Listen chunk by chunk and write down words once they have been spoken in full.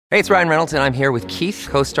Hey, it's Ryan Reynolds, and I'm here with Keith,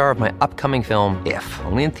 co-star of my upcoming film, If,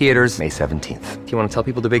 only in theaters May 17th. Do you want to tell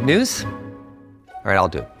people the big news? All right, I'll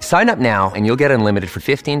do it. Sign up now and you'll get unlimited for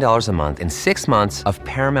 $15 a month and 6 months of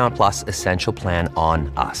Paramount Plus Essential Plan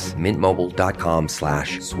on us.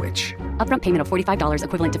 MintMobile.com/switch. Upfront payment of $45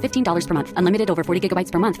 equivalent to $15 per month. Unlimited over 40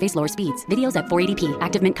 gigabytes per month. Face lower speeds. Videos at 480p.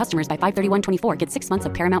 Active Mint customers by 531.24 get 6 months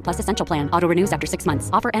of Paramount Plus Essential Plan. Auto renews after 6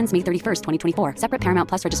 months. Offer ends May 31st, 2024. Separate Paramount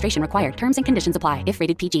Plus registration required. Terms and conditions apply if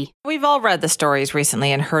rated PG. We've all read the stories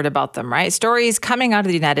recently and heard about them, right? Stories coming out of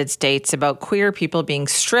the United States about queer people being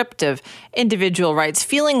stripped of individual rights,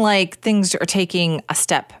 feeling like things are taking a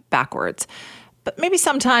step backwards. But maybe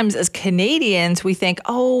sometimes as Canadians, we think,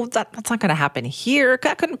 oh, that's not going to happen here.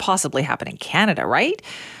 That couldn't possibly happen in Canada, right?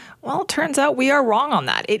 Well, it turns out we are wrong on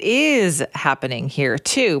that. It is happening here,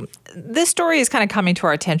 too. This story is kind of coming to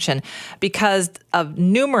our attention because of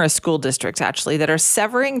numerous school districts, actually, that are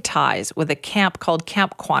severing ties with a camp called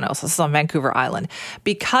Camp Quanos. This is on Vancouver Island,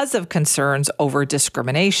 because of concerns over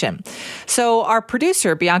discrimination. So our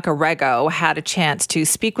producer, Bianca Rego, had a chance to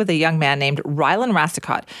speak with a young man named Rylan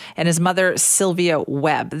Rasicot and his mother, Sylvia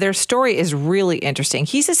Webb. Their story is really interesting.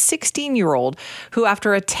 He's a 16-year-old who,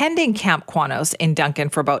 after attending Camp Quanos in Duncan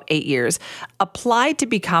for about 8 years, applied to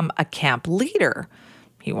become a camp leader.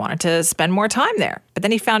 He wanted to spend more time there. But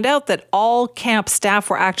then he found out that all camp staff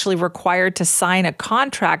were actually required to sign a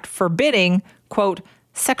contract forbidding, quote,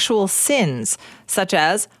 sexual sins, such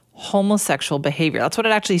as homosexual behavior. That's what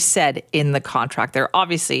it actually said in the contract there.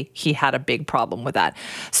 Obviously, he had a big problem with that.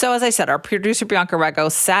 So as I said, our producer, Bianca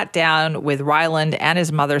Rego, sat down with Ryland and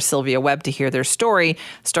his mother, Sylvia Webb, to hear their story.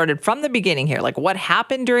 Started from the beginning here. Like, what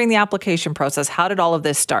happened during the application process? How did all of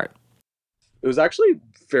this start? It was actually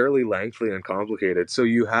fairly lengthy and complicated. So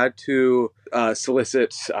you had to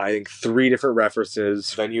solicit, I think, 3 different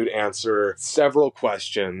references. Then you'd answer several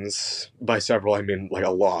questions. By several, I mean like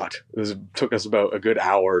a lot. It took us about a good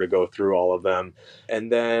hour to go through all of them. And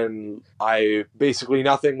then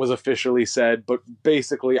nothing was officially said, but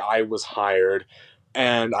basically I was hired.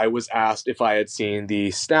 And I was asked if I had seen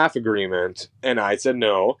the staff agreement, and I said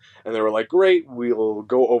no. And they were like, great, we'll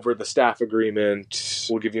go over the staff agreement.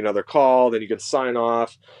 We'll give you another call, then you can sign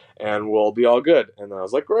off, and we'll be all good. And I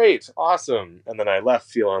was like, great, awesome. And then I left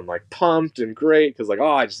feeling like pumped and great, because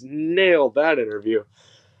I just nailed that interview.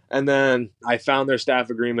 And then I found their staff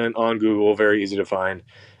agreement on Google, very easy to find.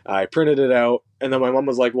 I printed it out, and then my mom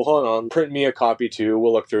was like, well, hold on, print me a copy too.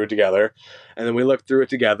 We'll look through it together. And then we looked through it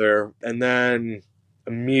together, and then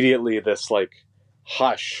immediately this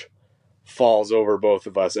hush falls over both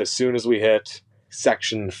of us as soon as we hit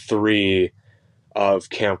section 3 of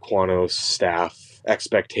Camp Quanos staff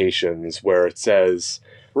expectations, where it says,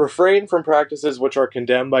 refrain from practices which are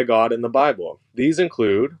condemned by God in the Bible. These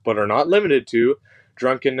include, but are not limited to,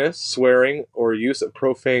 drunkenness, swearing, or use of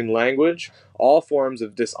profane language, all forms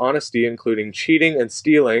of dishonesty, including cheating and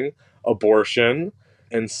stealing, abortion,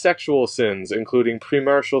 and sexual sins, including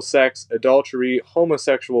premarital sex, adultery,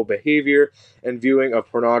 homosexual behavior, and viewing of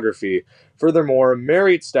pornography. Furthermore,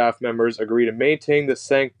 married staff members agree to maintain the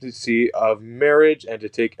sanctity of marriage and to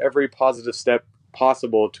take every positive step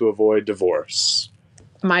possible to avoid divorce.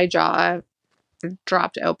 My jaw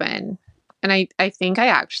dropped open, and I think I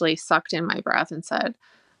actually sucked in my breath and said,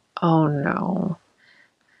 oh no.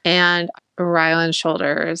 And Ryland's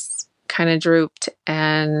shoulders kind of drooped,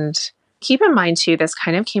 and keep in mind, too, this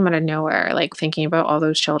kind of came out of nowhere, thinking about all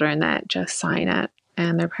those children that just sign it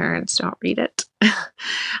and their parents don't read it.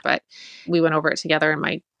 But we went over it together,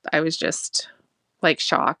 and I was just,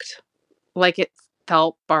 shocked. It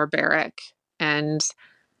felt barbaric. And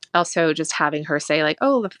also just having her say,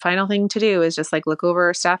 oh, the final thing to do is just, look over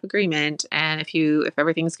our staff agreement, and if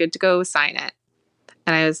everything's good to go, sign it.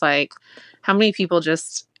 And I was like, how many people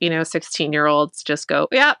just, 16-year-olds just go,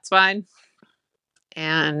 yeah, it's fine,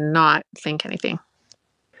 and not think anything.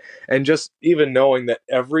 And just even knowing that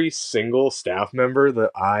every single staff member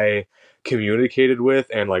that I communicated with,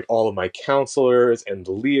 and all of my counselors and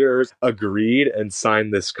leaders, agreed and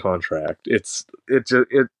signed this contract. It's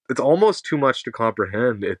almost too much to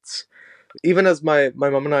comprehend. It's, even as my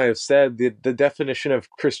mom and I have said, the definition of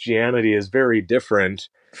Christianity is very different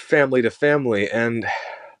family to family. And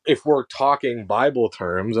if we're talking Bible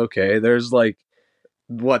terms, okay, there's the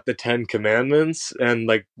 10 Commandments, and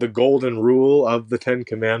the golden rule of the 10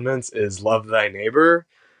 Commandments is love thy neighbor,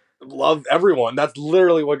 love everyone. That's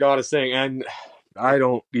literally what God is saying. And I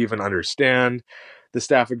don't even understand the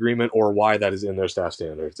staff agreement or why that is in their staff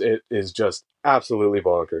standards. It is just absolutely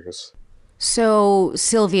bonkers. So,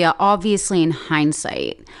 Sylvia, obviously in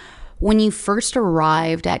hindsight, when you first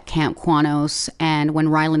arrived at Camp Quanos and when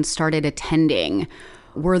Ryland started attending,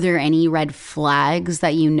 Were there any red flags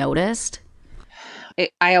that you noticed?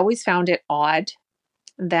 I always found it odd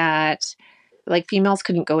that like females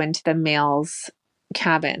couldn't go into the males'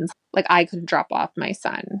 cabins. Like I could drop off my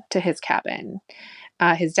son to his cabin.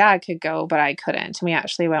 His dad could go, but I couldn't. We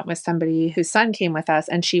actually went with somebody whose son came with us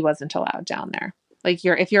and she wasn't allowed down there. Like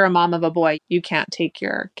if you're a mom of a boy, you can't take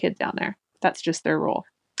your kid down there. That's just their rule.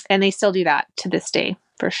 And they still do that to this day,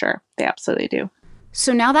 for sure. They absolutely do.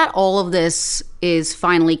 So now that all of this is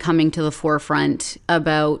finally coming to the forefront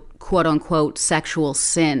about quote unquote sexual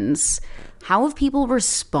sins, how have people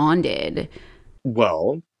responded?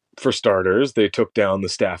 Well, for starters, they took down the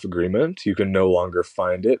staff agreement. You can no longer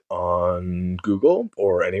find it on Google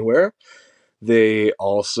or anywhere. They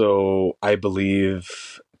also, I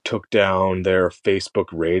believe, took down their Facebook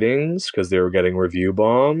ratings because they were getting review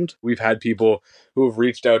bombed. We've had people who have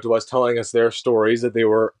reached out to us telling us their stories that they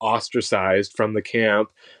were ostracized from the camp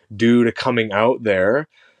due to coming out there.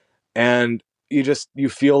 And you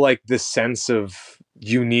feel like this sense of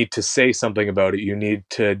you need to say something about it. You need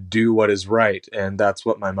to do what is right. And that's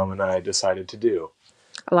what my mom and I decided to do.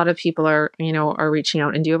 A lot of people are reaching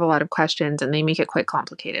out and do have a lot of questions and they make it quite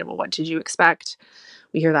complicated. Well, what did you expect?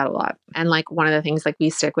 We hear that a lot. And like one of the things like we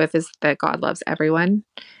stick with is that God loves everyone.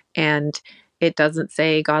 And it doesn't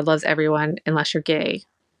say God loves everyone unless you're gay.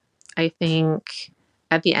 I think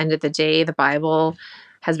at the end of the day, the Bible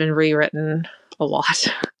has been rewritten a lot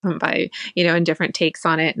by, and different takes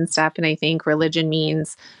on it and stuff. And I think religion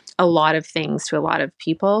means a lot of things to a lot of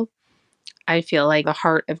people. I feel like the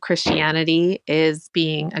heart of Christianity is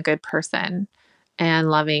being a good person and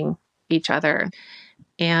loving each other.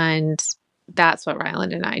 And that's what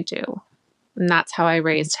Ryland and I do. And that's how I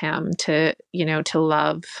raised him to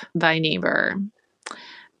love thy neighbor.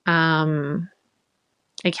 I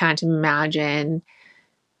can't imagine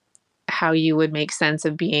how you would make sense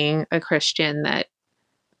of being a Christian that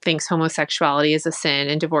thinks homosexuality is a sin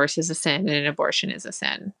and divorce is a sin and an abortion is a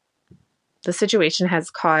sin. The situation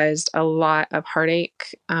has caused a lot of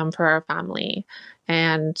heartache for our family.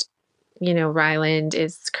 And, Ryland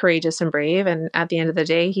is courageous and brave. And at the end of the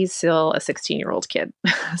day, he's still a 16-year-old kid.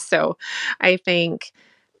 So I think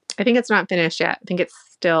it's not finished yet. I think it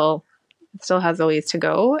still has a ways to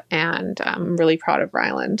go. And I'm really proud of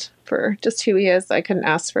Ryland for just who he is. I couldn't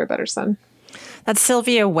ask for a better son. That's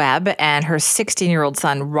Sylvia Webb and her 16-year-old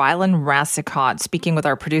son, Ryland Rassicot, speaking with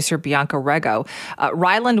our producer, Bianca Rego.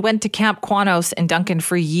 Ryland went to Camp Quanos in Duncan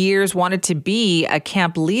for years, wanted to be a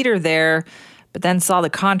camp leader there, but then saw the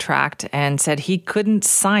contract and said he couldn't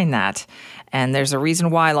sign that. And there's a reason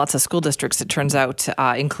why lots of school districts, it turns out,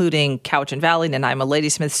 including Cowichan Valley, Nanaimo,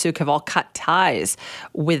 Ladysmith, Sooke, have all cut ties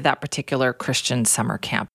with that particular Christian summer camp.